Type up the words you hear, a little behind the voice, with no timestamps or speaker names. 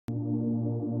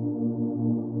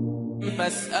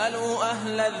فاسألوا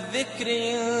أهل الذكر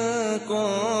إن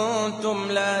كنتم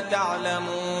لا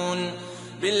تعلمون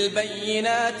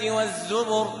بالبينات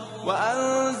والزبر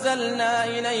وأنزلنا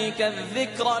إليك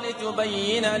الذكر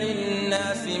لتبين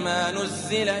للناس ما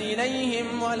نزل إليهم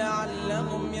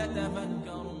ولعلهم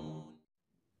يتفكرون.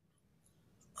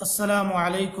 السلام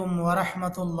عليكم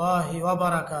ورحمة الله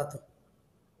وبركاته.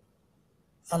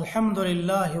 الحمد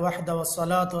لله وحده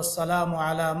والصلاة والسلام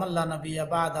على من لا نبي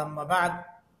بعد. أما بعد،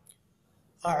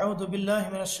 أعوذ بالله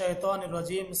من الشيطان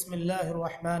الرجيم. بسم الله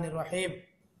الرحمن الرحيم.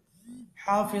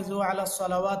 حافظوا على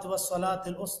الصلوات والصلاة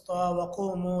الوسطى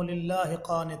وقوموا لله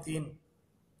قانتين.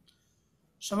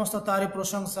 সমস্ত তারিফ,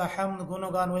 প্রশংসা, হামদ,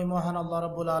 গুণগান ওই মহান আল্লাহ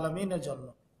রাব্বুল আলামিনের জন্য,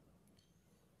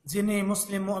 যিনি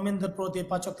মুসলিম মুমিনদের প্রতি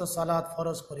 ৫ ওয়াক্ত সালাত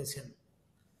ফরজ করেছেন।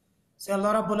 সে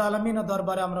আল্লাহ রাব্বুল আলামিনের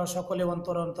দরবারে আমরা সকলে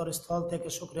অন্তর স্থল থেকে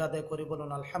শুকরিয়া আদায় করি,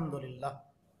 বলুন আলহামদুলিল্লাহ।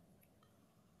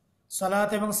 সালাত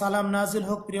এবং সালাম নাজিল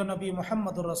হোক প্রিয় নবী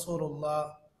মুহাম্মদুর রাসূলুল্লাহ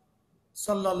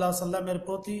সাল্লাল্লাহু আলাইহি সাল্লামের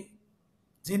প্রতি,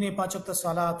 যিনি ৫ ওয়াক্ত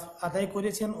সালাত আদায়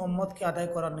করেছেন, উম্মতকে আদায়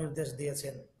করার নির্দেশ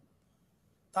দিয়েছেন।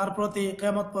 তার প্রতি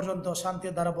কিয়ামত পর্যন্ত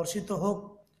শান্তির দ্বারা বর্ষিত হোক।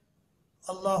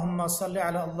 আল্লাহুম্মা সাল্লি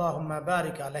আলা আল্লাহুম্মা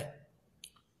বারিক আলাইহি।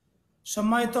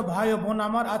 সম্মানিত ভাই ও বোন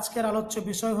আমার, আজকের আলোচ্য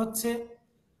বিষয় হচ্ছে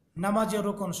নামাজের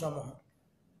রুকন সমূহ।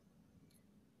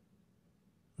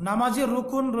 নামাজের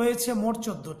রুকন রয়েছে মোট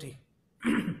 14টি।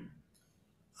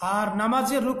 আর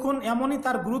নামাজের রুকন এমনই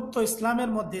তার গুরুত্ব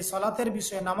ইসলামের মধ্যে, সালাতের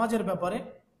বিষয়ে, নামাজের ব্যাপারে,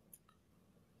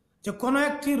 যে কোনো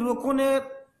একটি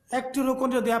রুকন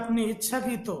যদি আপনি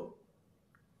ইচ্ছাকৃত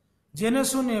জেনে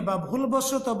শুনে বা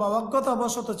ভুলবশত বা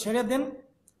অজ্ঞতাবশত ছেড়ে দেন,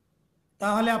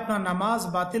 তাহলে আপনার নামাজ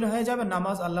বাতিল হয়ে যাবে,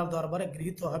 নামাজ আল্লাহর দরবারে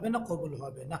গৃহীত হবে না, কবুল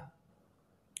হবে না।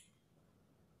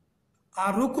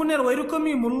 আর রুকুনের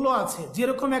ওইরকমই মূল্য আছে,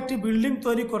 যেরকম একটি বিল্ডিং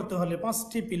তৈরি করতে হলে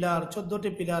 5টি পিলার, 14টি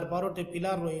পিলার, 12টি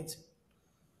পিলার রয়েছে,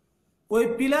 ওই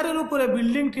পিলারের উপরে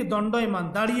বিল্ডিংটি দণ্ডায়মান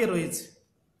দাঁড়িয়ে রয়েছে।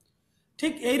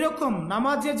 ঠিক এইরকম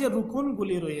নামাজে যে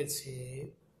রুকুনগুলি রয়েছে,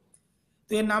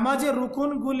 তো এই নামাজের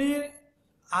রুকুনগুলি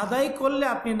আদায় করলে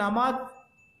আপনি নামাজ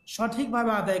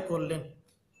সঠিকভাবে আদায় করলেন।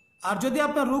 আর যদি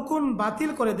আপনার রুকুন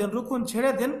বাতিল করে দেন, রুকুন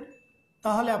ছেড়ে দেন,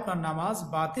 তাহলে আপনার নামাজ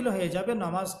বাতিল হয়ে যাবে,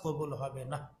 নামাজ কবুল হবে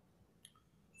না।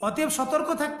 অতএব সতর্ক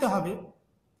থাকতে হবে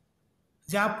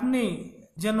যে আপনি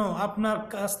যেন আপনার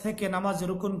কাছ থেকে নামাজের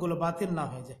রুকুনগুলো বাতিল না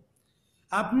হয়ে যায়।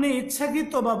 আপনি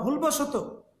ইচ্ছাকৃত বা ভুলবশত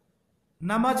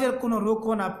নামাজের কোনো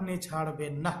রুকুন আপনি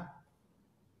ছাড়বেন না।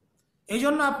 এই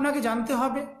জন্য আপনাকে জানতে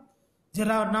হবে যে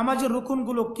নামাজের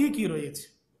রুকুনগুলো কি কি রয়েছে।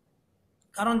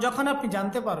 কারণ যখন আপনি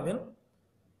জানতে পারবেন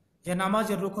যে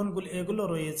নামাজের রুকুনগুলো এগুলো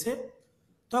রয়েছে,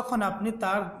 তখন আপনি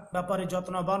তার ব্যাপারে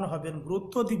যত্নবান হবেন,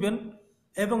 গুরুত্ব দিবেন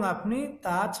এবং আপনি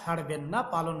তা ছাড়বেন না,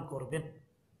 পালন করবেন।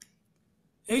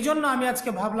 এই জন্য আমি আজকে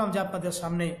ভাবলাম যে আপনাদের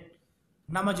সামনে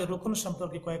নামাজের রুকুন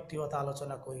সম্পর্কে কয়েকটি কথা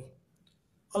আলোচনা করি।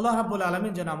 আল্লাহ রাব্বুল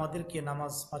আলামিন যেন আমাদেরকে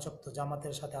নামাজ ৫ ওয়াক্ত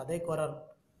জামাতের সাথে আদায় করার,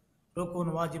 রুকুন,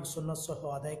 ওয়াজিব, সুন্নাত সহ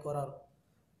আদায় করার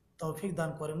তৌফিক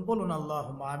দান করেন, বলুন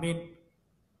আল্লাহুম্মা আমিন।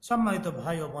 সম্মানিত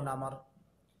ভাই ও বোন আমার,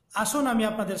 আসুন আমি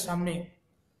আপনাদের সামনে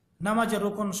নামাজের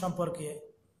রুকুন সম্পর্কে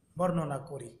বর্ণনা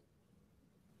করি।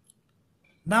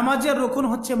 নামাজের রুকুন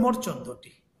হচ্ছে মোট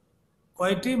 14টি।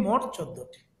 কয়টি? মোট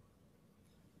 14টি।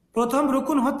 প্রথম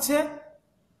রুকুন হচ্ছে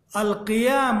আল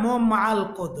কিয়াম মাআল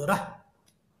কুদরাহ।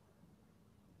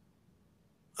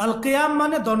 আল কিয়াম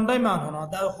মানে দণ্ডায়মান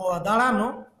হওয়া, দাঁড়ানো।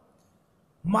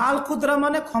 মাআল কুদরা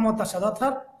মানে ক্ষমতাশালী,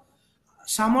 অর্থাৎ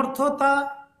সামর্থ্যতা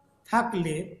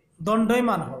থাকলে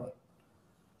দণ্ডায়মান হওয়া।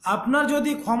 আপনার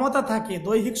যদি ক্ষমতা থাকে,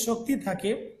 দৈহিক শক্তি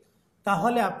থাকে,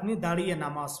 তাহলে আপনি দাঁড়িয়ে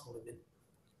নামাজ পড়বেন।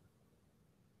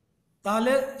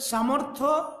 তাহলে সামর্থ্য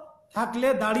থাকলে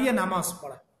দাঁড়িয়ে নামাজ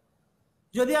পড়া।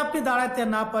 যদি আপনি দাঁড়াতে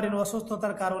না পারেন,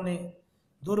 অসুস্থতার কারণে,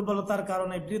 দুর্বলতার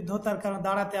কারণে, বৃদ্ধতার কারণে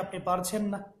দাঁড়াতে আপনি পারছেন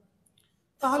না,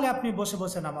 তাহলে আপনি বসে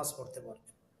বসে নামাজ পড়তে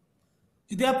পারবেন।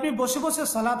 যদি আপনি বসে বসে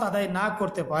সালাত আদায় না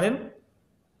করতে পারেন,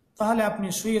 তাহলে আপনি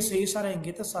শুয়ে শুয়ে ইশারা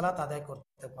ইঙ্গিতে সালাত আদায়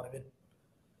করতে পারবেন।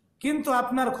 কিন্তু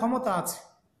আপনার ক্ষমতা আছে,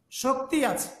 শক্তি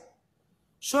আছে,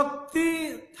 শক্তি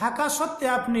থাকা সত্ত্বে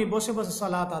আপনি বসে বসে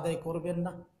সালাত আদায় করবেন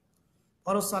না,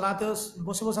 ফরজ সালাতে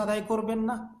বসে বসে আদায় করবেন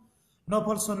না,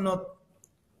 নফল সুন্নত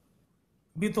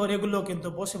বিতর এগুলো কিন্তু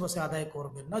বসে বসে আদায়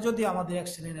করবেন না। যদি আমাদের এক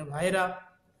শ্রেণীর ভাইরা,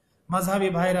 মাযহাবী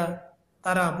ভাইরা,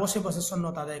 তারা বসে বসে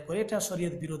সুন্নত আদায় করে, এটা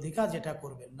শরীয়ত বিরোধী কাজ, এটা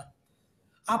করবেন না।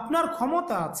 আপনার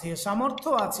ক্ষমতা আছে, সামর্থ্য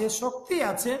আছে, শক্তি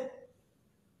আছে,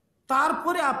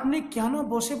 তারপরে আপনি কেন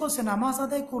বসে বসে নামাজ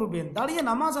আদায় করবেন? দাঁড়িয়ে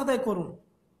নামাজ আদায় করুন।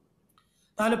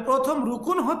 তাহলে প্রথম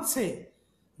রুকুন হচ্ছে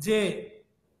যে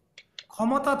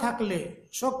ক্ষমতা থাকলে,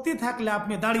 শক্তি থাকলে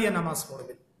আপনি দাঁড়িয়ে নামাজ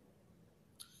পড়বেন,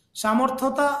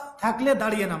 সামর্থ্যতা থাকলে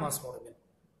দাঁড়িয়ে নামাজ পড়বেন।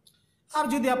 আর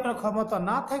যদি আপনার ক্ষমতা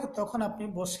না থাকে তখন আপনি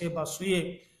বসে বা শুয়ে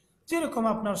যেরকম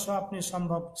আপনার আপনি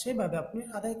সম্ভব সেভাবে আপনি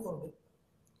আদায় করবেন।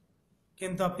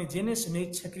 কিন্তু আপনি জেনে শুনে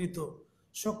ইচ্ছাকৃত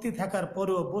শক্তি থাকার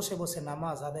পরেও বসে বসে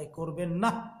নামাজ আদায় করবেন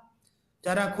না।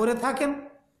 যারা করে থাকেন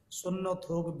সুন্নত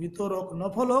হোক, বিতর হোক,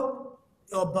 নফল হোক,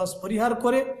 এই অভ্যাস পরিহার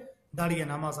করে দাঁড়িয়ে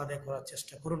নামাজ আদায় করার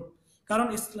চেষ্টা করুন।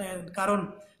 কারণ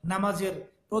নামাজের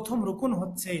প্রথম রুকুন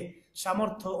হচ্ছে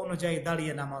সামর্থ্য অনুযায়ী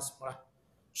দাঁড়িয়ে নামাজ পড়া।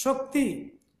 শক্তি,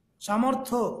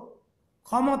 সামর্থ্য,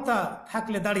 ক্ষমতা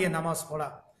থাকলে দাঁড়িয়ে নামাজ পড়া,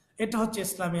 এটা হচ্ছে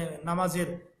ইসলামের নামাজের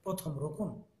প্রথম রুকুন।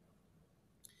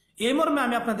 এই মর্মে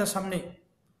আমি আপনাদের সামনে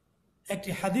একটি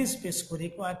হাদিস পেশ করি,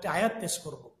 একটি আয়াত পেশ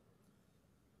করব।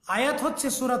 আয়াত হচ্ছে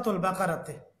সূরাতুল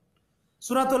বাকারাতে,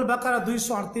 সূরাতুল বাকারা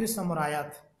 238 নম্বর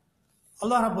আয়াত।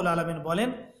 আল্লাহ রাব্বুল আলামিন বলেন,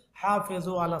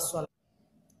 হাফিজু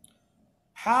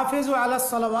আলাস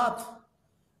সালাওয়াত,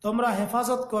 তোমরা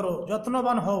হেফাজত করো,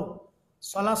 যত্নবান হও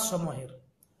সালাত সমূহের,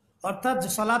 অর্থাৎ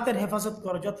সালাতের হেফাজত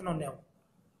করো, যত্ন নেও।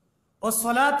 ও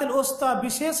সালাতুল উস্তা,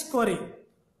 বিশেষ করে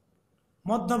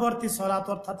মধ্যবর্তী সালাত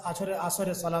অর্থাৎ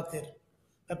আসরের সালাতের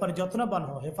ব্যাপারে যত্নবান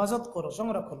হও, হেফাজত করো,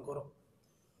 সংরক্ষণ করো।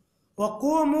 ওয়া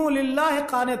কুমু লিল্লাহি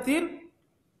কানিতিন,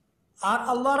 আর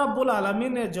আল্লাহ রাব্বুল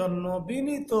আলামিনের জন্য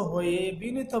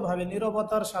বিনীতভাবে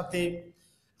নীরবতার সাথে,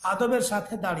 আদবের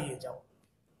সাথে দাঁড়িয়ে যাও।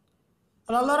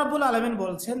 আল্লাহ রাব্বুল আলামিন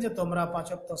বলছেন যে তোমরা 5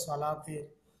 ওয়াক্ত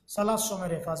সালাত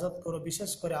সময়ের হেফাজত করো,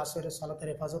 বিশেষ করে আসরের সালাতের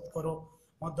হেফাজত করো,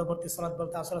 মধ্যবর্তী সালাত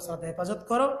বলতে আসরের সালাতের হেফাজত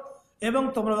করো, এবং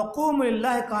তোমরা কুমু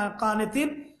লিল্লাহি কানিতিন,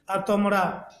 আর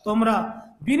তোমরা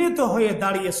বিনীত হয়ে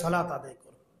দাঁড়িয়ে সালাত আদায়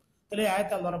করো। তাহলে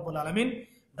আয়াতে আল্লাহ রাব্বুল আলামিন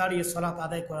দাঁড়িয়ে সালাত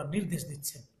আদায় করার নির্দেশ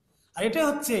দিচ্ছেন, আর এটা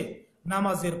হচ্ছে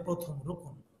নামাজের প্রথম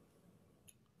রুকুন।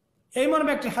 এই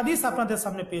মর্মে একটি হাদিস আপনাদের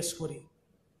সামনে পেশ করি।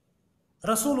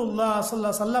 রাসূলুল্লাহ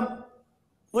সাল্লাল্লাহু আলাইহি সাল্লাম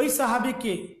ওই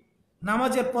সাহাবীকে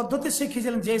নামাজের পদ্ধতি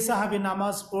শিখিয়েছিলেন, যে সাহাবী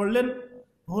নামাজ পড়লেন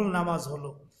ভুল নামাজ হলো,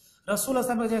 রাসূলুল্লাহ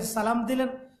সাল্লাল্লাহু আলাইহি ওয়াসাল্লাম সালাম দিলেন,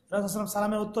 রাসূলুল্লাহ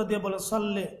সালামের উত্তর দিয়ে বলেন,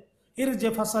 সাল্লি ইরজি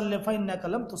ফাসাল্লি ফাইন্নাকা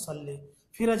লাম তুসাল্লি,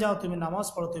 ফিরে যাও, তুমি নামাজ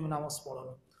পড়ো, তুমি নামাজ পড়ো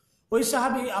না। ওই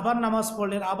সাহাবী আবার নামাজ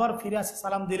পড়লেন, আবার ফিরে আসে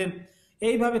সালাম দিলেন,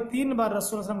 এইভাবে 3 বার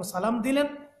রাসূলুল্লাহ সাল্লাল্লাহু আলাইহি ওয়াসাল্লাম সালাম দিলেন।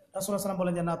 রাসূলুল্লাহ সাল্লাম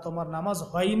বলেন যে না, তোমার নামাজ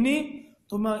হয়নি,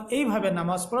 তুমি এইভাবে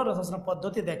নামাজ পড়ো। রাসূলুল্লাহ সাল্লাম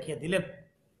পদ্ধতি দেখিয়ে দিলেন।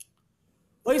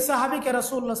 ওই সাহাবীকে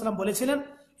রাসূলুল্লাহ সাল্লাম বলেছিলেন,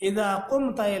 ইযা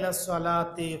কুমতা ইলাস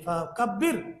সালাতি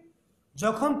ফাকাব্বির,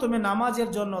 যখন তুমি নামাজের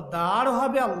জন্য দাঁড়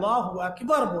হবে আল্লাহু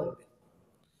আকবার বলবে।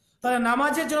 তাহলে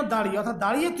নামাজের জন্য দাঁড়িয়ে, অর্থাৎ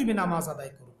দাঁড়িয়ে তুমি নামাজ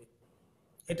আদায় করবে।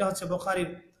 এটা হচ্ছে বুখারীর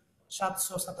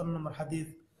 757 নম্বর হাদিস,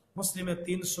 মুসলিমের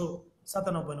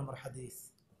 397 নম্বর হাদিস।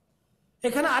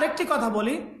 এখানে আরেকটি কথা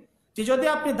বলি যে যদি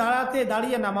আপনি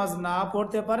দাঁড়িয়ে নামাজ না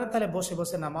পড়তে পারেন তাহলে বসে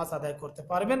বসে নামাজ আদায় করতে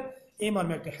পারবেন। এই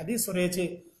মর্মে একটি হাদিস রয়েছে,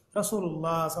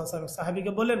 রাসূলুল্লাহ সাল্লাল্লাহু আলাইহি ওয়াসাল্লাম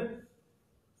সাহাবীকে বলেন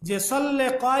যে সাল্লে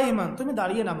কায়িমান, তুমি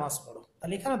দাঁড়িয়ে নামাজ পড়ো।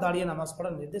 তাহলে এখানে দাঁড়িয়ে নামাজ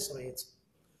পড়ার নির্দেশ রয়েছে।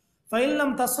 ফাইল্লাম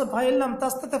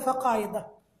তাস্তাতি ফাকাইদা,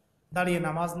 দাঁড়িয়ে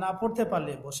নামাজ না পড়তে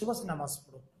পারলে বসে বসে নামাজ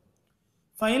পড়ো।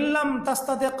 ফাইল্লাম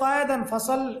তাস্তাতি কায়দান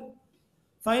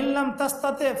ফাইল্লাম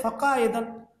তাস্তাতি ফাকাইদান,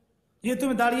 যে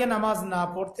তুমি দাঁড়িয়ে নামাজ না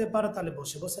পড়তে পারো তাহলে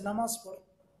বসে বসে নামাজ পড়ো।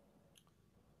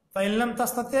 ফাইল্লাম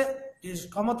তাস্তাতি,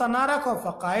 ক্ষমতা না রাখো,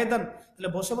 ফাকাইদান, তাহলে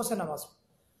বসে বসে নামাজ পড়ো।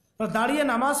 দাঁড়িয়ে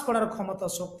নামাজ পড়ার ক্ষমতা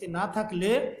শক্তি না থাকলে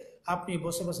আপনি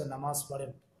বসে বসে নামাজ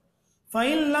পড়েন।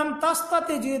 ফাইল্লাম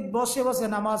তাস্তাতি, যে বসে বসে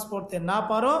নামাজ পড়তে না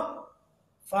পারো,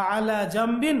 ফাআলা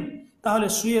জামবিন, তাহলে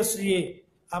শুয়ে শুয়ে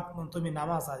তুমি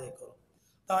নামাজ আদায় করো।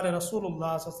 তাহলে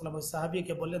রাসূলুল্লাহ সাল্লাল্লাহু আলাইহি ওয়াসাল্লাম ওই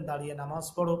সাহাবীকে বললেন দাঁড়িয়ে নামাজ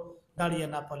পড়ো, দাঁড়িয়ে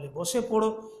না পারলে বসে পড়ো,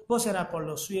 বসে না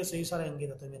পড়লেও শুয়ে শুয়ে ইশারা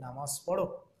ইঙ্গিতে তুমি নামাজ পড়ো।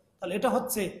 তাহলে এটা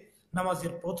হচ্ছে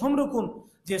নামাজের প্রথম রুকুন,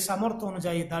 যে সামর্থ্য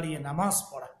অনুযায়ী দাঁড়িয়ে নামাজ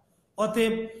পড়া।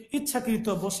 অতএব ইচ্ছাকৃত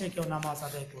বসে কেউ নামাজ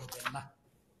আদায় করবেন না।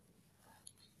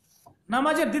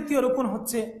 নামাজের দ্বিতীয় রুকুন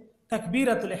হচ্ছে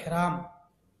তাকবীরাতুল ইহরাম,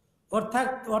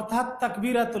 অর্থাৎ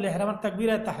তাকবীরাতুল ইহরাম,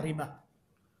 তাকবীরায়ে তাহরিমা।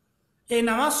 এই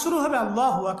নামাজ শুরু হবে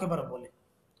আল্লাহু আকবার বলে।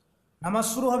 নামাজ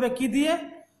শুরু হবে কি দিয়ে?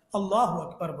 আল্লাহু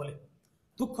আকবার বলে।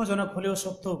 দুঃখজনক হলেও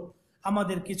সত্য,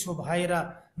 আমাদের কিছু ভাইরা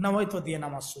নামাইতো দিয়ে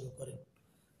নামাজ শুরু করেন।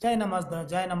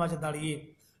 যায় নামাজে দাঁড়িয়ে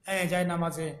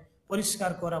নামাজে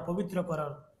পরিষ্কার করা, পবিত্র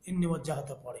করার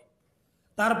ইন্নিওয়াজ্জাহাতে পড়ে।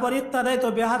 তারপর ইক্তাদাই তো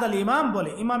বেহাদাল ইমাম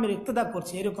বলে, ইমামের ইক্তদা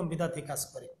করছে, এরকম বিদাতি কাজ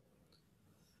করে।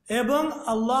 এবং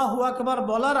আল্লাহু আকবার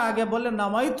বলার আগে বলে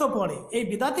নামাইতো পড়ে, এই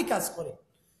বিদাতি কাজ করে।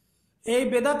 এই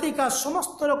বেদাতি কাজ,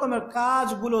 সমস্ত রকমের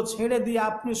কাজগুলো ছেড়ে দিয়ে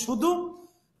আপনি শুধু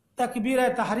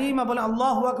তাকবীরায়ে তাহরিমা বলে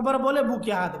আল্লাহু আকবার বলে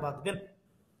বুকে হাত বাঁধবেন।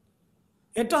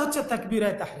 এটা হচ্ছে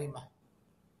তাকবীরায়ে তাহরিমা,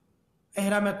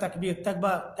 ইহরামের তাকবীর,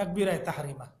 তাকবীরায়ে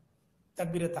তাহরিমা,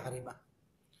 তাকবীরে তাহরিমা।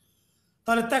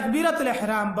 তাহলে তাকবীরাতুল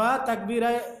ইহরাম বা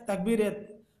তাকবীরে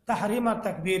তাহরিমার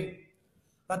তাকবীর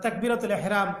বা তাকবীরাতুল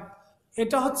ইহরাম,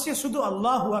 এটা হচ্ছে শুধু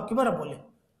আল্লাহু আকবার বলে।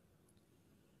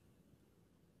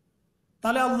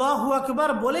 তাহলে আল্লাহু আকবার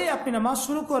বলেই আপনি নামাজ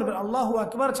শুরু করবেন। আল্লাহু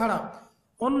আকবার ছাড়া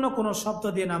অন্য কোনো শব্দ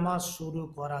দিয়ে নামাজ শুরু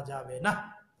করা যাবে না।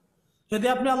 যদি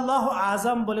আপনি আল্লাহু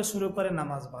আজম বলে শুরু করেন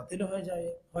নামাজ বাতিল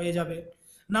হয়ে যাবে।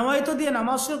 নাওয়াইতো দিয়ে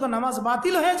নামাজ শুরু করে নামাজ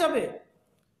বাতিল হয়ে যাবে।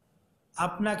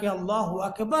 আপনাকে আল্লাহু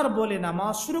আকবার বলে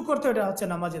নামাজ শুরু করতে, এটা হচ্ছে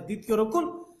নামাজের দ্বিতীয় রুকুন,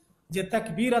 যে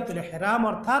তাকবীরাতুল ইহরাম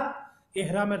অর্থাৎ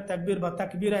ইহরামের তাকবীর বা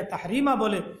তাকবীরায়ে তাহরিমা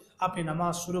বলে আপনি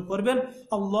নামাজ শুরু করবেন।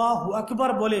 আল্লাহু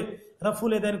আকবার বলে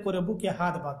রফুল এদান করে বুকে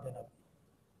হাত বাঁধবেন।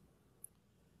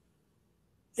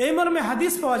 এই মর্মে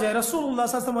হাদিস পাওয়া যায়, রাসূলুল্লাহ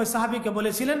সাল্লাল্লাহু আলাইহি ওয়াসাল্লাম ওই সাহাবীকে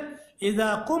বলেছিলেন, ইযা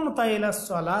কুমতা ইলাস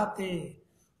সালাতে,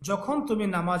 যখন তুমি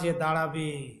নামাজে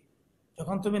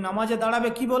দাঁড়াবে,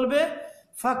 কি বলবে?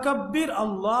 ফাকাব্বির,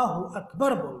 আল্লাহু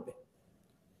আকবার বলবে।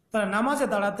 তাহলে নামাজে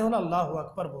দাঁড়াতে হলে আল্লাহু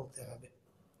আকবার বলতে হবে।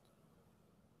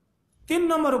 3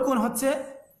 নম্বর রুকুন হচ্ছে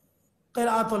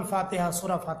কিরাআতুল ফাতিহা,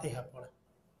 সূরা ফাতিহা পড়া।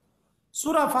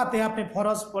 সূরা ফাতিহা আপনি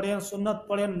ফরজ পড়েন, সুন্নত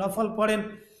পড়েন, নফল পড়েন,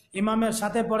 ইমামের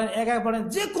সাথে পড়েন, একা পড়েন,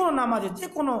 যে কোনো নামাজে যে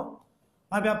কোনো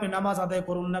ভাবে আপনি নামাজ আদায়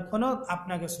করুন না কেন,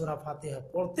 আপনাকে সূরা ফাতিহা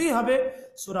পড়তেই হবে।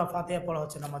 সূরা ফাতিহা পড়া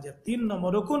হচ্ছে নামাজের 3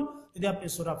 নম্বর রুকুন। যদি আপনি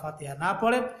সূরা ফাতিহা না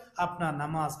পড়েন, আপনার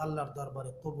নামাজ আল্লাহর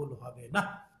দরবারে কবুল হবে না।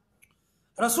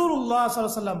 রাসূলুল্লাহ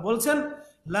সাল্লাল্লাহু আলাইহি ওয়াসাল্লাম বলছেন,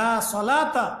 লা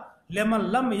সালাতা লিমান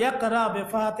লাম ইয়াকরা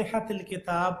বিফাতিহাতিল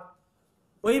কিতাব,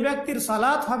 ওই ব্যক্তির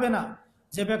সালাত হবে না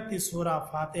যে ব্যক্তি সূরা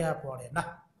ফাতিহা পড়ে না।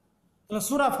 তাহলে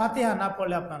সূরা ফাতিহা না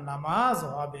পড়লে আপনার নামাজ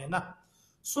হবে না।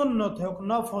 সুন্নত হোক,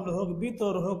 নফল হোক,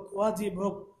 বিতর হোক, ওয়াজিব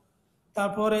হোক,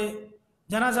 তারপরে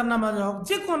জানাজার নামাজ হোক,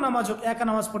 যে কোনো নামাজ হোক, একা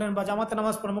নামাজ পড়েন বা জামাতে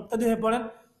নামাজ পড়েন, মুক্তাদি হয়ে পড়েন,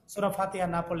 সূরা ফাতিহা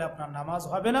না পড়লে আপনার নামাজ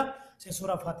হবে না। সেই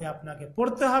সূরা ফাতিহা আপনাকে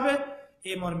পড়তে হবে।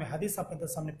 এই মর্মে হাদিস আপনাদের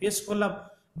সামনে পেশ করলাম।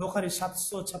 বুখারী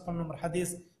 756 নম্বর হাদিস,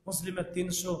 মুসলিমের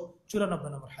 394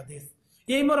 নম্বর হাদিস।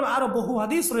 এই মর্মে আরো বহু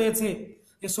হাদিস রয়েছে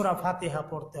যে সূরা ফাতিহা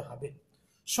পড়তে হবে।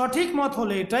 সঠিক মত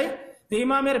হলো এটাই,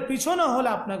 ইমামের পিছনে হলে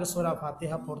আপনাকে সূরা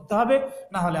ফাতিহা পড়তে হবে,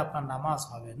 না হলে আপনার নামাজ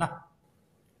হবে না।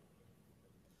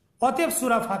 অতএব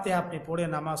সূরা ফাতিহা আপনি পড়ে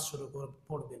নামাজ শুরু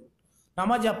পড়বেন।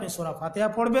 নামাজে আপনি সূরা ফাতিহা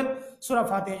পড়বেন। সূরা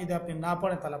ফাতিহা যদি আপনি না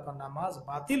পড়েন তাহলে আপনার নামাজ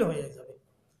বাতিল হয়ে যাবে।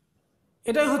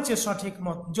 এটাই হচ্ছে সঠিক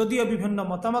মত। যদিও বিভিন্ন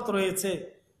মতামত রয়েছে,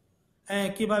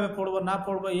 কিভাবে পড়বো না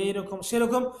পড়বো, এইরকম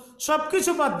সেরকম,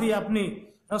 সবকিছু বাদ দিয়ে আপনি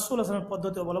রাসূলুল্লাহ সাল্লাল্লাহু আলাইহি ওয়াসাল্লামের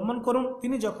পদ্ধতি অবলম্বন করুন।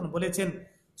 তিনি যখন বলেছেন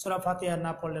সূরা ফাতিহা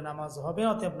না পড়লে নামাজ হবে,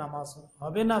 অতএব নামাজ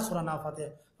হবে না। সূরা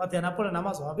ফাতিহা না পড়লে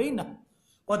নামাজ হবেই না।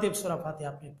 অতএব সূরা ফাতিহা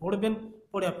আপনি পড়বেন,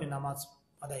 পড়ে আপনি নামাজ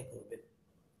আদায় করবেন।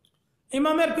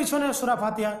 ইমামের পিছনে সূরা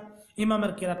ফাতিহা,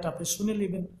 ইমামের কিরাতটা আপনি শুনে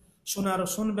নেবেন,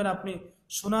 শুনবেন। আপনি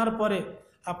শোনার পরে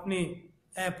আপনি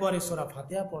পরে সূরা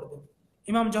ফাতিহা পড়বেন।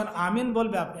 ইমাম যখন আমিন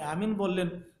বলবে আপনি আমিন বললেন,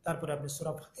 তারপরে আপনি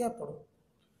সূরা ফাতিহা পড়ুন।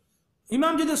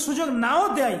 ইমাম যদি সুযোগ নাও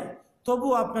দেয় তবু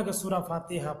আপনাকে সূরা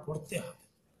ফাতিহা পড়তে হবে।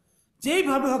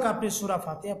 যেইভাবে হোক আপনি সূরা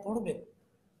ফাতিহা পড়বেন।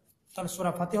 তাহলে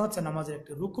সূরা ফাতিহা হচ্ছে নামাজের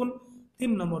একটি রুকুন,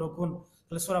 3 নম্বর রুকুন।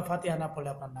 তাহলে সূরা ফাতিহা না পড়লে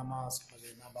আপনার নামাজ হবে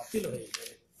না, বাতিল হয়ে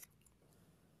যাবে।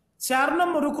 4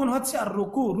 নম্বর রুকুন হচ্ছে আর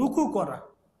রুকু করা,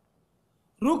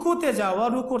 রুকুতে যাওয়া,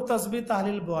 রুকুর তাসবিহ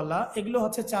তাহলিল বলা, এগুলো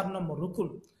হচ্ছে 4 নম্বর রুকুন।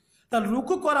 তাহলে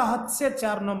রুকু করা হচ্ছে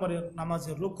 4 নম্বরের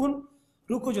নামাজের রুকুন।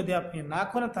 রুকু যদি আপনি না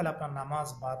করেন তাহলে আপনার নামাজ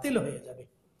বাতিল হয়ে যাবে।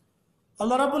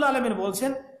 আল্লাহ রাব্বুল আলামিন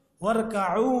বলছেন,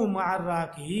 ওয়ারকাউ মা'আর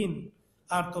রাকিঈন,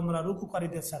 আর তোমরা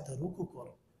রুকুকারীদের সাথে রুকু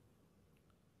করো।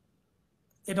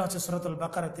 এটা হচ্ছে সূরাতুল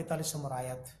বাকারার 43 নম্বর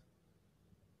আয়াত।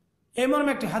 এই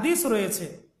মর্মে একটি হাদিস রয়েছে,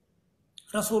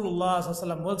 রাসূলুল্লাহ সাল্লাল্লাহু আলাইহি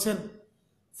ওয়াসাল্লাম বলছেন,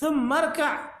 সুম্মারকা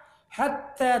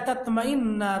হাত্তা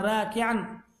তাতমাইন্না রাকিআন।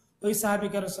 ওই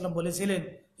সাহাবীকে রাসূলুল্লাহ বলেছিলেন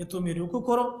যে তুমি রুকু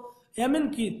করো,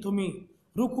 এমনকি তুমি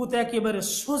রুকুতে একেবারে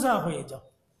সোজা হয়ে যাও,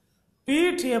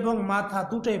 পিঠ এবং মাথা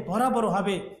দুটোই বরাবর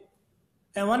হবে।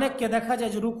 অনেককে দেখা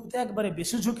যায় যে রুকুতে একবারে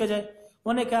বেশি ঝুঁকে যায়,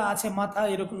 অনেকে আছে মাথা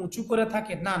এরকম উঁচু করে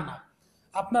থাকে। না,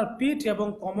 আপনার পিঠ এবং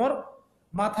কোমর,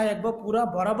 মাথা একবার পুরা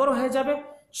বরাবর হয়ে যাবে,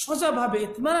 সোজাভাবে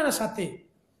ইতমানের সাথে,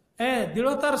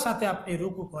 দৃঢ়তার সাথে আপনি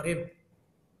রুকু করেন।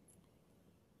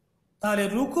 তাহলে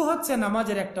রুকু হচ্ছে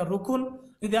নামাজের একটা রুকুন।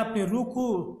 যদি আপনি রুকু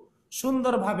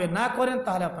সুন্দরভাবে না করেন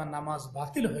তাহলে আপনার নামাজ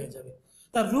বাতিল হয়ে যাবে।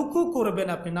 তার রুকু করবেন,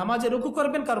 আপনি নামাজে রুকু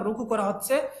করবেন, কারণ রুকু করা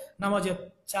হচ্ছে নামাজের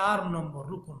 4 নম্বর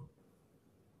রুকুন।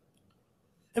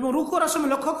 এবং রুকু করার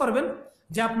সময় লক্ষ্য করবেন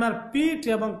যে আপনার পিঠ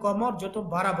এবং কোমর যত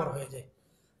বরাবর হয়ে যায়।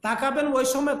 তাকাবেন ওই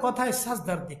সময় কথায়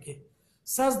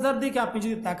সাজদার দিকে আপনি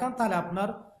যদি তাকান তাহলে আপনার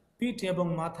পিঠ এবং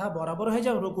মাথা বরাবর হয়ে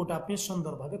যাবে, রুকুটা আপনি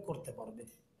সুন্দরভাবে করতে পারবেন।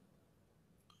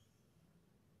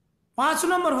 5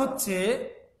 নম্বর হচ্ছে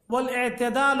বল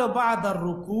ইতিদাল বা'দার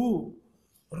রুকু,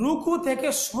 রুকু থেকে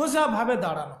সোজা ভাবে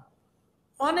দাঁড়ানো।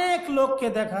 অনেক লোককে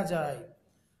দেখা যায়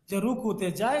যে রুকুতে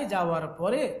যাওয়ার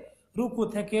পরে রুকু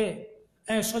থেকে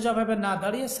সোজাভাবে না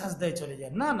দাঁড়িয়ে সাজদায় চলে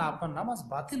যায়। না, আপনার নামাজ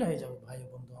বাতিল হয়ে যাবে। ভাই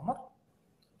বন্ধু আমার,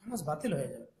 নামাজ বাতিল হয়ে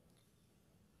যাবে।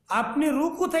 আপনি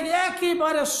রুকু থেকে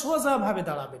একেবারে সোজাভাবে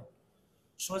দাঁড়াবেন,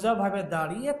 সোজাভাবে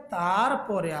দাঁড়িয়ে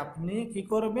তারপরে আপনি কি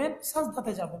করবেন,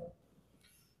 সাজদাতে যাবেন।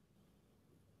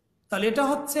 তাহলে এটা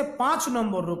হচ্ছে 5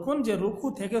 নম্বর রুকুন, যে রুকু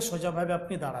থেকে সোজাভাবে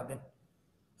আপনি দাঁড়াবেন।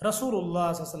 রাসূলুল্লাহ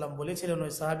সাল্লাল্লাহু আলাইহি ওয়াসাল্লাম বলেছিলেন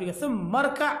ওই সাহাবীকে,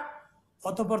 সুম্মারকা,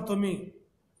 অতঃপর তুমি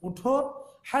উঠো,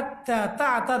 হাত্তা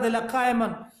তা'তাদিলা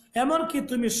কায়মান, এমনকি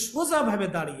তুমি সোজাভাবে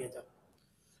দাঁড়িয়ে যাও।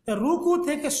 রুকু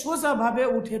থেকে সোজাভাবে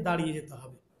উঠে দাঁড়িয়ে যেতে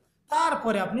হবে,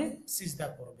 তারপরে আপনি সিজদা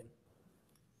করবেন।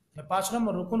 5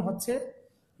 নম্বর রুকুন হচ্ছে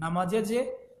নামাজে যে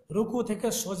রুকু থেকে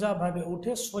সোজাভাবে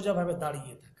উঠে সোজাভাবে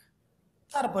দাঁড়িয়ে থাকা,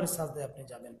 তারপরে সাজদায় আপনি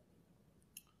যাবেন।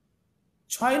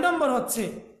 6 নম্বর হচ্ছে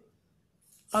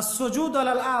as-sujud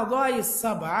আলাল আ'দাইস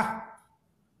সাবআহ,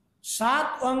 7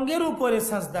 অঙ্গের উপরে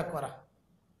সাজদা করা,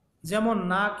 যেমন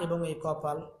নাক এবং এই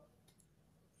কপাল,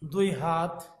 2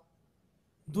 হাত,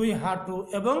 2 হাঁটু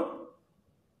এবং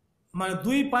মানে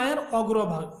 2 পায়ের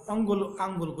অগ্রভাগ,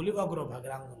 আঙ্গুলগুলি,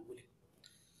 অগ্রভাগের আঙ্গুলগুলি।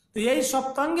 তো এই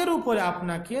সপ্তাঙ্গের উপরে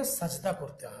আপনাকে সাজদা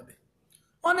করতে হবে।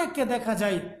 অনেককে দেখা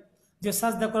যায় যে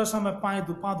সাজদা করার সময়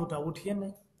পা দুটা উঠিয়ে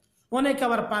নেয়, অনেকে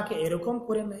আবার পাকে এরকম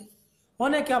করে নেয়,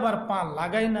 অনেকে আবার পা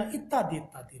লাগায় না, ইত্যাদি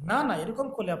ইত্যাদি। না, এরকম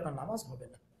করলে আপনার নামাজ হবে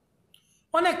না।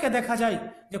 অনেককে দেখা যায়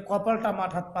যে কপালটা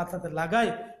মাথাতে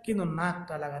লাগায় কিন্তু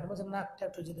নাকটা লাগায় না, বলছে নাকটা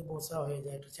একটু যদি বোসা হয়ে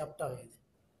যায়, একটু চ্যাপটা হয়ে যায়।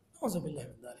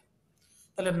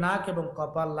 তাহলে নাক এবং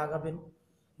কপাল লাগাবেন,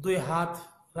 2 হাত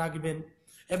রাখবেন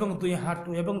এবং 2 হাঁটু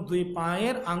এবং 2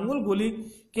 পায়ের আঙ্গুলগুলি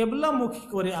কেবলামুখী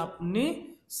করে আপনি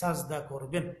সাজদা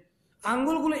করবেন।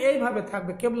 আঙ্গুলগুলো এইভাবে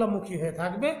থাকবে, কেবলামুখী হয়ে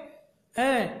থাকবে,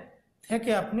 থেকে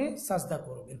আপনি সাজদা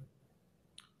করবেন।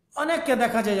 অনেককে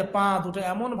দেখা যায় যে পা দুটো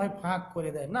এমন ভাই ফাঁক করে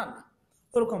দেয়, না,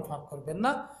 ওরকম ফাঁক করবেন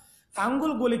না।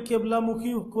 আঙ্গুলগুলি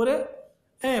কেবলামুখী করে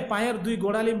পায়ের 2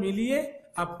 গোড়ালি মিলিয়ে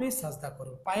আপনি সাজদা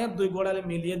করবেন। পায়ের 2 গোড়ালি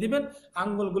মিলিয়ে দিবেন,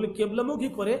 আঙ্গুলগুলি কেবলামুখী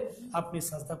করে আপনি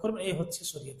সাজদা করবেন। এই হচ্ছে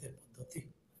শরীয়তের পদ্ধতি।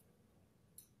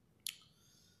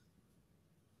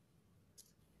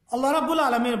 আল্লাহ রাব্বুল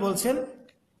আলামিন বলছেন,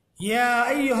 ইয়া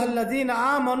আইয়ুহাল্লাযীনা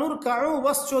আমানু রুকউ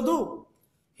ওয়াসজুদু,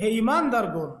 হে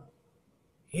ঈমানদারগণ,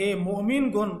 হে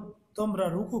মুমিনগণ, তোমরা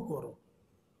রুকু করো,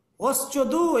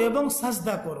 ওয়াসজুদু এবং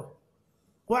সাজদা করো,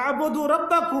 ওয়া'বুদু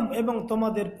রাব্বাকুম এবং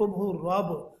তোমাদের প্রভুর রব,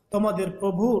 তোমাদের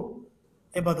প্রভুর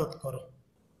ইবাদত করো,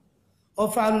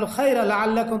 ওয়াফআলুল খায়রা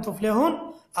লাআল্লাকুম তুফলিহুন,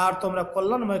 আর তোমরা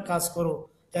কল্যাণময় কাজ করো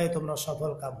যাতে তোমরা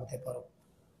সফল কাম হতে পারো।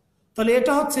 তাহলে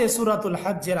এটা হচ্ছে সূরাতুল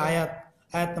হজ্জের আয়াত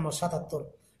নম্বর 77।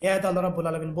 এই আয়াতে আল্লাহ রাব্বুল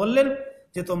আলামিন বললেন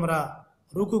যে তোমরা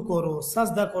রুকু করো,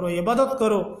 সাজদা করো, ইবাদত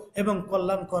করো এবং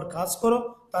কল্যাণকর কাজ করো,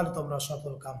 তাহলে তোমরা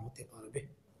সফল কাম হতে পারবে।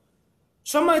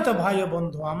 সম্মানিত ভাই ও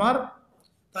বন্ধু আমার,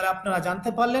 তাহলে আপনারা জানতে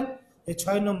পারলেন যে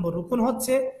 6 নম্বর রুকুন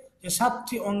হচ্ছে যে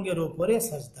 7টি অঙ্গের উপরে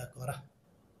সাজদা করা।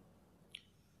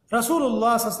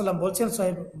 রাসূলুল্লাহ সাল্লাল্লাহু আলাইহি ওয়াসাল্লাম বলছেন,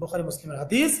 সহিহ বুখারী মুসলিমের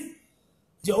হাদিস,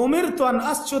 যে উমিরতু আন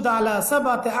আসজুদা আলা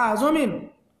সাবআতি আযমিন,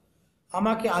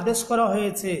 আমাকে আদেশ করা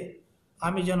হয়েছে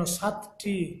আমি যেন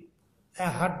 7টি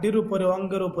হাড্ডির উপরে,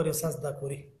 অঙ্গের উপরে সাজদা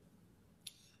করি।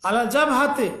 আলা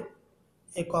জাবহাতে,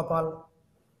 এই কপাল,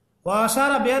 ওয়া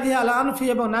আশারা বিয়াদিহি আলা আনফি,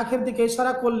 এবং নাকের দিকে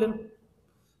ইশারা করলেন,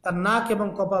 তার নাক এবং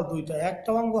কপাল দুইটা একটা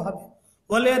অঙ্গ হবে।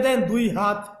 ওয়াল ইয়াদাইন, 2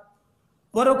 হাত,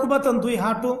 ওয়া রুকবাতান, 2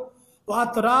 হাঁটু, ওয়া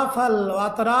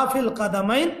আতরাফিল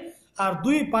কাদামাইন, আর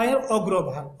 2 পায়ের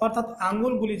অগ্রভাগ, অর্থাৎ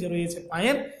আঙ্গুলগুলি যে রয়েছে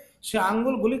পায়ের, সে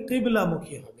আঙ্গুলগুলি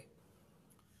কিবলামুখী হবে,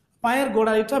 পায়ের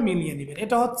গোড়ালিটা মিলিয়ে নেবেন।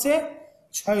 এটা হচ্ছে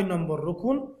 6 নম্বর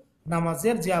রুকুন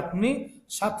নামাজের, যে আপনি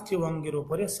 7টি অঙ্গের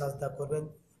উপরে সাজদা করবেন।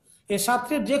 এই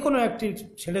 7টির যে কোনো একটি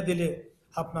ছেড়ে দিলে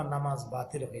আপনার নামাজ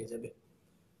বাতিল হয়ে যাবে।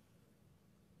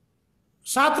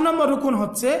 7 নম্বর রুকুন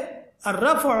হচ্ছে আর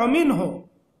রাফউ মিনহু,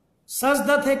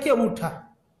 সাজদা থেকে উঠা।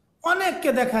 অনেককে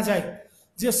দেখা যায়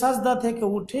যে সাজদা থেকে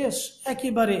উঠে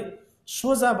একেবারে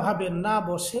সোজা ভাবে না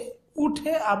বসে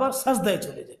উঠে আবার সাজদায়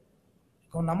চলে যায়,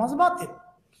 কোন নামাজ বাতিল।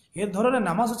 এর ধরনের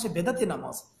নামাজ হচ্ছে বেদাতি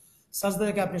নামাজ। সাজদা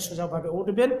থেকে আপনি সোজাভাবে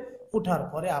উঠবেন, উঠার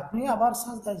পরে আপনি আবার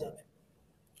সাজদায় যাবেন।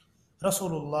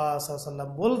 রাসূলুল্লাহ সাল্লাল্লাহু আলাইহি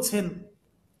ওয়াসাল্লাম বলছেন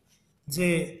যে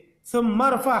সুম্মা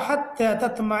রফা হাত্তা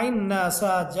তাতমাইন্না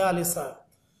জালিসা,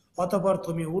 অতঃপর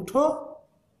তুমি উঠো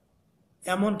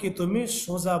এমনকি তুমি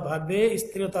সোজাভাবে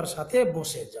স্থিরতার সাথে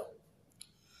বসে যাও।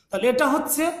 তাহলে এটা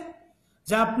হচ্ছে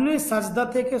যে আপনি সাজদা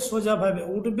থেকে সোজাভাবে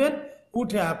উঠবেন,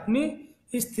 উঠে আপনি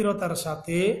স্থিরতার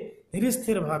সাথে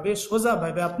ধীরস্থিরভাবে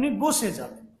সোজাভাবে আপনি বসে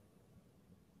যাবেন।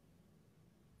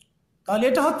 তাহলে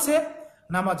এটা হচ্ছে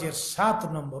নামাজের 7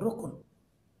 নম্বর রুকুন।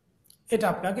 এটা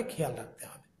আপনাকে খেয়াল রাখতে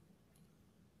হবে।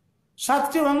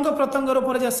 7টি অঙ্গ প্রত্যঙ্গের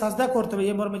উপরে যে সাজদা করতে হবে,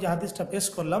 এই মর্মে যে হাদিসটা পেশ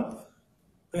করলাম,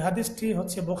 ওই হাদিসটি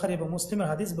হচ্ছে বুখারী এবং মুসলিমের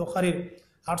হাদিস। বুখারীর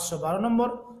 812 নম্বর,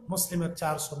 মুসলিমের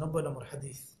 490 নম্বর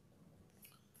হাদিস।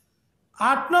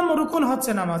 8 নম্বর রুকুন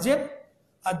হচ্ছে নামাজের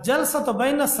আর জালসাত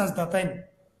বাইনা সাজদাতাইন,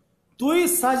 দুই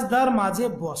সাজদার মাঝে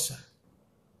বসা।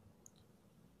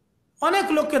 অনেক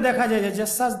লোককে দেখা যায় যে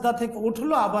সাজদা থেকে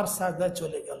উঠলো আবার সাজদায়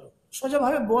চলে গেল,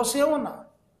 সোজাভাবে বসেও না,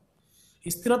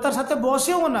 স্থিরতার সাথে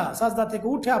বসেও না, সাজদা থেকে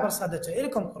উঠে আবার সাজদায় চলে,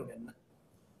 এরকম করবেন না।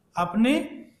 আপনি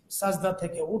সাজদা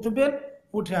থেকে উঠবেন,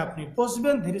 উঠে আপনি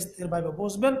বসবেন, ধীরে স্থির ভাবে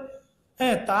বসবেন,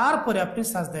 হ্যাঁ, তারপরে আপনি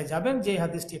সাজদায় যাবেন। যে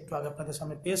হাদিসটি একটু আগে আপনাদের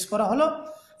সামনে পেশ করা হলো,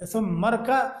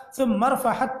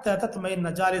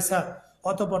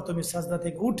 অতঃপর তুমি সাজদা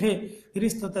থেকে উঠে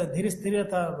ধীরে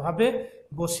স্থিরতা ভাবে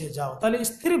বসে যাও। তাহলে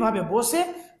স্থির ভাবে বসে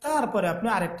তারপরে আপনি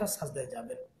আরেকটা সাজদায়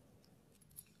যাবেন।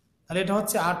 তাহলে এটা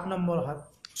হচ্ছে 8 নম্বর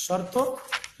শর্ত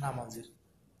নামাজের।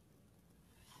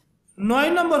 9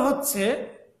 নম্বর হচ্ছে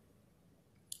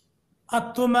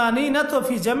আত-তুমানিনাতু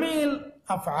ফি জামিল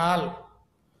আফআল,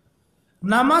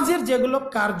 নামাজের যেগুলো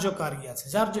কার্যকারী আছে,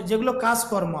 যেগুলো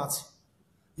কাজকর্ম আছে,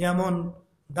 যেমন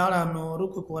দাঁড়ানো,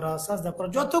 রুকু করা, সাজদা করা,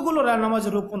 যতগুলো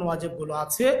নামাজের রুকুন ওয়াজিব গুলো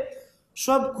আছে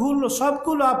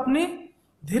সবগুলো আপনি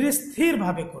ধীরে স্থির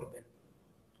ভাবে করবেন।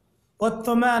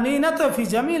 আত-তুমানিনাতু ফি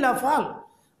জামিল আফআল,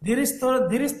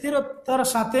 ধীরে স্থিরতার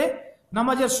সাথে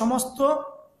নামাজের সমস্ত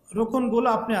রুকুন গুলো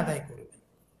আপনি আদায় করবেন।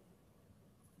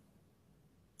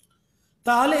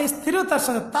 তাহলে স্থিরতার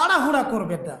সাথে তাড়াহুড়া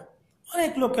করবেন না।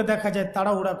 অনেক লোককে দেখা যায়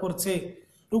তাড়াহুড়া করছে,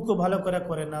 রুকু ভালো করে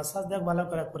করে না, সাজদা ভালো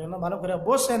করে করে না, ভালো করে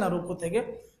বসে না রুকু থেকে,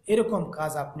 এরকম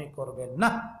কাজ আপনি করবেন না।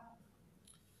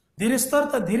 ধীরে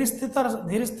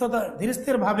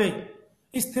স্থির ভাবে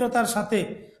স্থিরতার সাথে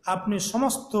আপনি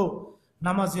সমস্ত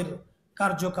নামাজের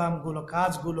কার্যক্রমগুলো,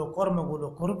 কাজগুলো, কর্মগুলো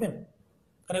করবেন।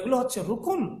 আর এগুলো হচ্ছে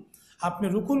রুকুন। আপনি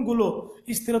রুকুনগুলো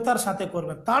স্থিরতার সাথে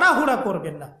করবেন, তাড়াহুড়া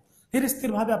করবেন না, ধীরে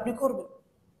স্থির ভাবে আপনি করবেন।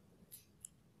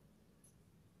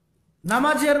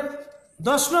 নামাজের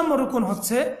 10 নম্বর রুকুন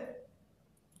হচ্ছে,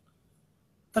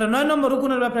 তাহলে 9 নম্বর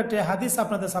রুকুনের ব্যাপারে একটা হাদিস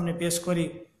আপনাদের সামনে পেশ করি।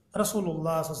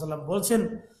 রাসূলুল্লাহ সাল্লাল্লাহু আলাইহি ওয়াসাল্লাম বলছেন,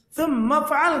 সুম্মা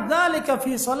ফাআল যালিকা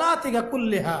ফি সালাতিকা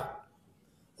কুল্লিহা,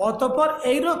 অতঃপর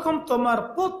এইরকম তোমার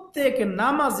প্রত্যেক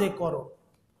নামাজে করো।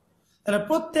 তাহলে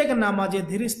প্রত্যেক নামাজে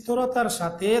ধীর স্থিরতার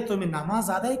সাথে তুমি নামাজ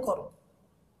আদায় করো।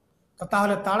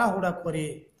 তাহলে তাড়াহুড়া করে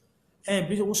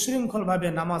উশৃঙ্খল ভাবে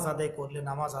নামাজ আদায় করলে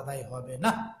নামাজ আদায় হবে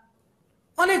না।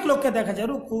 অনেক লোককে দেখা যায়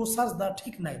রুকু সাজদা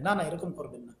ঠিক নাই, না না, এরকম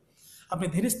করবেন না। আপনি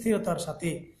ধীর স্থিরতার সাথে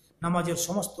নামাজের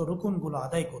সমস্ত রুকুনগুলো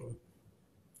আদায় করুন।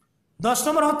 10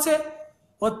 নম্বর হচ্ছে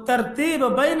ওয়াত-তারতীব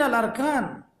বাইনাল আরকান,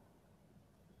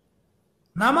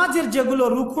 নামাজের যেগুলো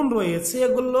রুকুন রয়েছে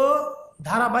এগুলো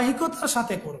ধারাবাহিকতার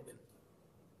সাথে করবেন।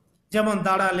 যেমন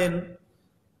দাঁড়ালেন,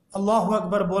 আল্লাহু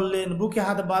আকবার বললেন, বুকে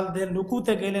হাত বাঁধলেন,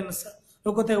 রুকুতে গেলেন,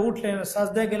 রুকুতে উঠলেন,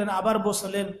 সাজদায় গেলেন, আবার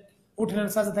বসলেন, উঠলেন,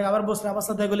 সাজদা থেকে আবার বসলেন, আবার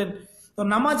সাজদায় গেলেন। তো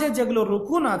নামাজে যেগুলো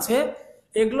রুকুন আছে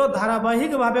এগুলো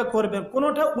ধারাবাহিক ভাবে করবেন,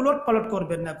 কোনোটা উলট পালট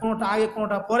করবেন না, কোনোটা আগে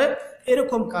কোনোটা পরে,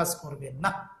 এরকম কাজ করবেন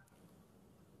না।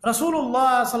 রাসূলুল্লাহ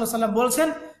সাল্লাল্লাহু আলাইহি ওয়াসাল্লাম বলছেন,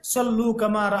 সাল্লু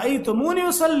কামা রাআইতুমুনি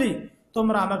উসাল্লি,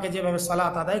 তোমরা আমাকে যেভাবে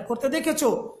সালাত আদায় করতে দেখেছো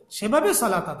সেভাবে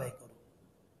সালাত আদায় করো।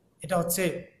 এটা হচ্ছে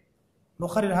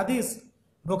বুখারীর হাদিস,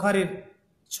 বুখারীর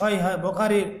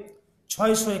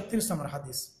 631 নম্বর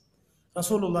হাদিস।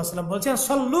 রাসূলুল্লাহ সাল্লাল্লাহু আলাইহি ওয়াসাল্লাম বলছেন,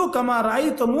 সাল্লু কামা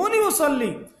রাআইতুমুনি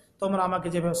উসাল্লি, তোমরা আমাকে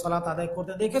যেভাবে সালাত আদায়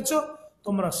করতে দেখেছো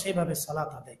তোমরা সেভাবে সালাত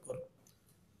আদায় করো।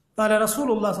 তাহলে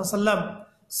রাসূলুল্লাহ সাল্লাল্লাহু আলাইহি ওয়াসাল্লাম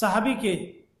সাহাবীকে,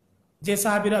 যে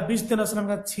সাহাবীরা 20 দিন রাসূলের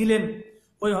কাছে ছিলেন,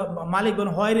 ওই মালিক বিন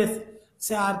হুয়াইরিস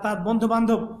সে আর তার বন্ধু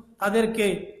বান্ধব, তাদেরকে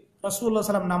রাসূলুল্লাহ সাল্লাল্লাহু আলাইহি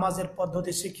ওয়াসাল্লাম নামাজের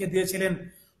পদ্ধতি শিখিয়ে দিয়েছিলেন।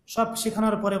 সব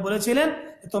শেখানোর পরে বলেছিলেন,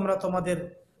 তোমরা তোমাদের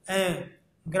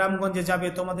গ্রামগঞ্জে যাবে,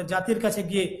 তোমাদের জাতির কাছে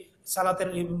গিয়ে সালাতের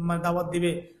দাওয়াত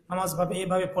দিবে, নামাজ ভাবে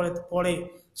এইভাবে পড়ে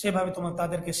সেভাবে তোমার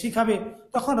তাদেরকে শিখাবে।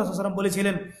 তখন রাসূলুল্লাহ সাল্লাল্লাহু আলাইহি ওয়াসাল্লাম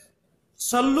বলেছিলেন,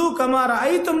 সাল্লু কামা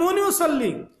রাআইতুমুনি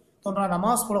উসাল্লি, তোমরা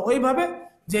নামাজ পড়ো ওইভাবে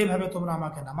যেভাবে তোমরা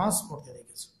আমাকে নামাজ পড়তে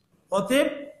দেখেছো। অতএব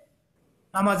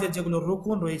নামাজের যেগুলো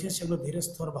রুকুন রয়েছে সেগুলো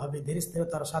ধীর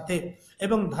স্থিরতার সাথে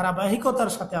এবং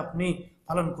ধারাবাহিকতার সাথে আপনি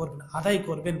পালন করবেন, আদায়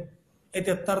করবেন।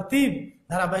 এতে তারতিব,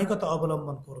 ধারাবাহিকতা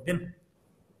অবলম্বন করবেন।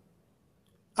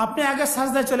 আপনি আগে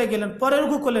সাজদায় চলে গেলেন, পরে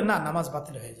রুকু করলেন, না, নামাজ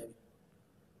বাতিল হয়ে যাবে।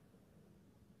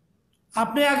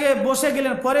 আপনি আগে বসে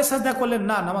গেলেন, পরে সাজদা করলেন,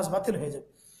 না, নামাজ বাতিল হয়ে যাবে।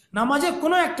 নামাজে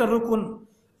কোনো একটা রুকুন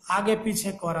আগে পিছে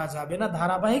করা যাবে না,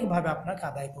 ধারাবাহিক ভাবে আপনাকে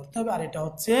আদায় করতে হবে। আর এটা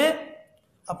হচ্ছে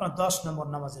আপনার 10 নম্বর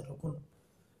নামাজের রুকুন।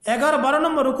 11-12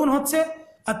 নম্বর রুকুন হচ্ছে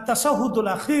আত-তাশাহুদুল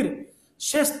আখির,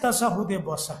 শেষ তাশাহুদে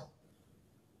বসা।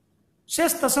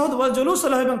 শেষ তাশাহুদ ওয়াল জুলুস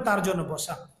লাহু, এবং তার জন্য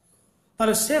বসা।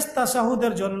 তাহলে শেষ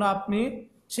তাশাহুদের জন্য আপনি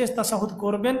শেষ তাশাহুদ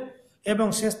করবেন এবং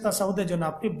শেষ তাশাহুদের জন্য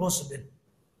আপনি বসবেন।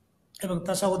 এবং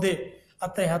তাশাহুদে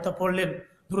আত্তাহিয়াত পড়লেন,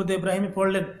 দুরূদ ইব্রাহিমি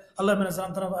পড়লেন,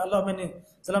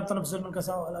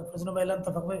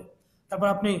 তারপর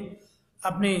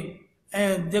আপনি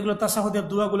যেগুলো তাশাহুদের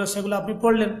দোয়াগুলো সেগুলো আপনি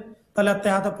পড়লেন। তাহলে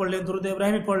আত্তেহাত পড়লেন, দুরুদ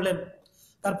ইব্রাহিমি পড়লেন,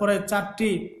 তারপরে 4টি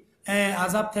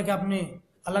আযাব থেকে আপনি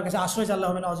আল্লাহর কাছে আশ্রয় চাল্লাহ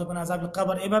হবেন, আযাবুল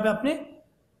কবর, এভাবে আপনি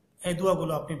এই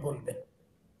দোয়াগুলো আপনি বলবেন।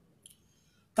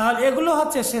 তাহলে এগুলো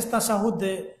হচ্ছে শেষ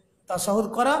তাশাহুদ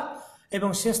করা এবং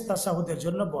শেষ তাশাহুদের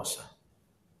জন্য বসা।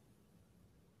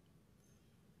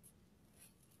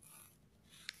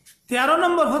 13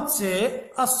 নম্বর হচ্ছে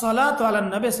আসসালাতু আলা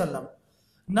নবী সাল্লাম,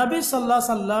 নবী সাল্লাল্লাহু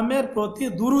আলাইহি সাল্লামের প্রতি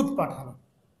দুরূদ পাঠানো।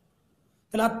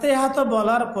 তাহলে আত্তেহাত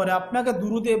বলার পরে আপনাকে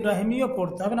দুরূদ ইব্রাহিমিও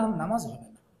পড়তে হবে, না নামাজ হবে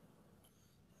না।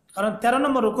 কারণ 13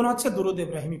 নম্বর রুকুন হচ্ছে দুরূদ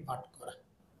ইব্রাহিমি পাঠ করা।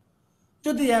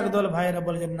 যদি একদল ভাইয়েরা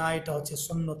বলে যে না এটা হচ্ছে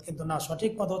সুন্নত, কিন্তু না,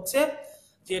 সঠিক পথ হচ্ছে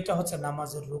যে এটা হচ্ছে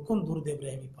নামাজের রুকুন, দুরূদ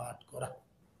ইব্রাহিমি পাঠ করা।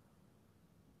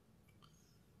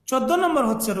 14 নম্বর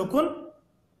হচ্ছে রুকুন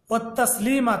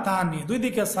ওয়াত-তাসলিমাতানি, দুই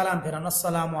দিকে সালাম ফেরানো,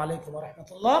 আসসালামু আলাইকুম ওয়া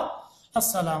রাহমাতুল্লাহ,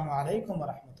 আসসালামু আলাইকুম ওয়া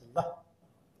রাহমাতুল্লাহ।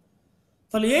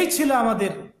 তাহলে এই ছিল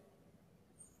আমাদের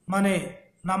মানে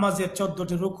নামাজের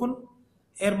 14টি রুকুন।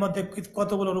 এর মধ্যে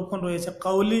কতগুলো রুকুন রয়েছে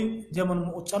কাউলি, যেমন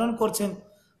উচ্চারণ করছেন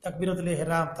তাকবীরাতুল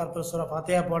ইহরাম, তারপর সূরা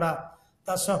ফাতিহা পড়া,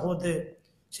 তাশাহুদ,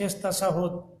 শেষ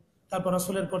তাশাহুদ, তারপর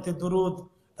রাসূলের প্রতি দুরূদ,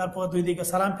 তারপর দুই দিকে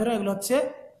সালাম ফেরা, এগুলো হচ্ছে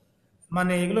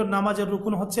মানে এগুলো নামাজের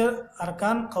রুকুন হচ্ছে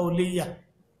আরকান কাউলিয়া,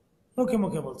 মুখে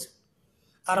মুখে বলছে।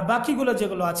 আর বাকিগুলো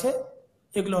যেগুলো আছে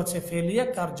এগুলো হচ্ছে ফেলিয়া,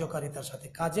 কার্যকারিতার সাথে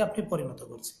কাজে আপনি পরিণত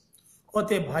করছেন।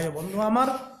 অতএব ভাই বন্ধু আমার,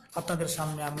 আপনাদের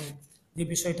সামনে আমি যে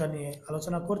বিষয়টা নিয়ে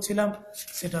আলোচনা করছিলাম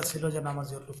সেটা ছিল যে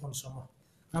নামাজের রুকুন সমূহ।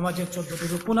 নামাজের 14টি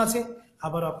রুকুন আছে,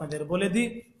 আবারও আপনাদের বলে দিই।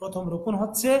 প্রথম রুকুন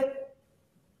হচ্ছে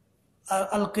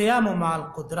আল কিয়ামু মাআল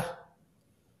কুদরাহ,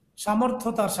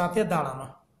 সামর্থ্যতার সাথে দাঁড়ানো।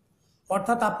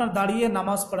 অর্থাৎ আপনার দাঁড়িয়ে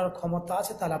নামাজ পড়ার ক্ষমতা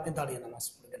আছে, তাহলে আপনি দাঁড়িয়ে নামাজ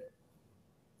পড়বেন,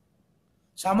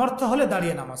 সামর্থ্য হলে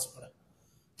দাঁড়িয়ে নামাজ পড়া।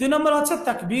 2 নম্বর হচ্ছে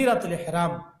তাকবীরাতুল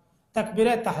ইহরাম,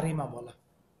 তাকবীরে তাহরিমা বলা।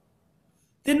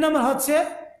 3 নম্বর হচ্ছে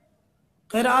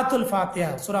কিরাআতুল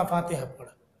ফাতিহা, সূরা ফাতিহা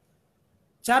পড়া।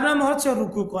 4 নম্বর হচ্ছে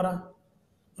রুকু করা,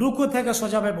 রুকু থেকে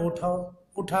সোজাভাবে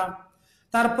উঠা,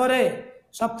 তারপরে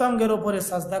সপ্তাঙ্গের উপরে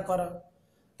সাজদা করা,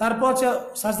 তারপর হচ্ছে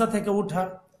সাজদা থেকে উঠা,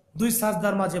 2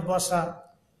 সাজদার মাঝে বসা,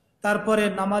 তারপরে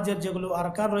নামাজের যেগুলো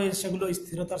আরকান রয়েছে সেগুলো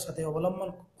স্থিরতার সাথে অবলম্বন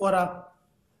করা,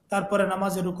 তারপরে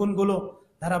নামাজের রুকুনগুলো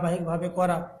ধারাবাহিকভাবে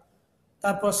করা,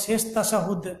 তারপর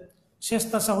শেষ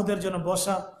তাশাহুদের জন্য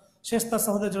বসা, শেষ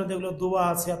তাশাহুদের জন্য যেগুলো দোয়া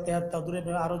আছে,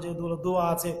 আরো যেগুলো দোয়া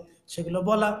আছে সেগুলো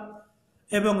বলা,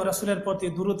 এবং রাসূলের প্রতি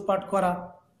দুরূদ পাঠ করা,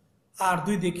 আর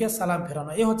দুই দিকে সালাম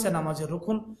ফেরানো। এই হচ্ছে নামাজের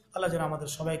রুকুন। আল্লাহ যেন আমাদের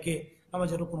সবাইকে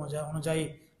নামাজের রুকুন অনুযায়ী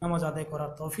নামাজ আদায়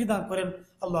করার তৌফিক দান করেন।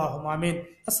 আল্লাহুম্মা আমিন।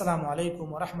 আসসালামু আলাইকুম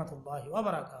ওয়া রাহমাতুল্লাহি ওয়া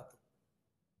বারাকাতুহু।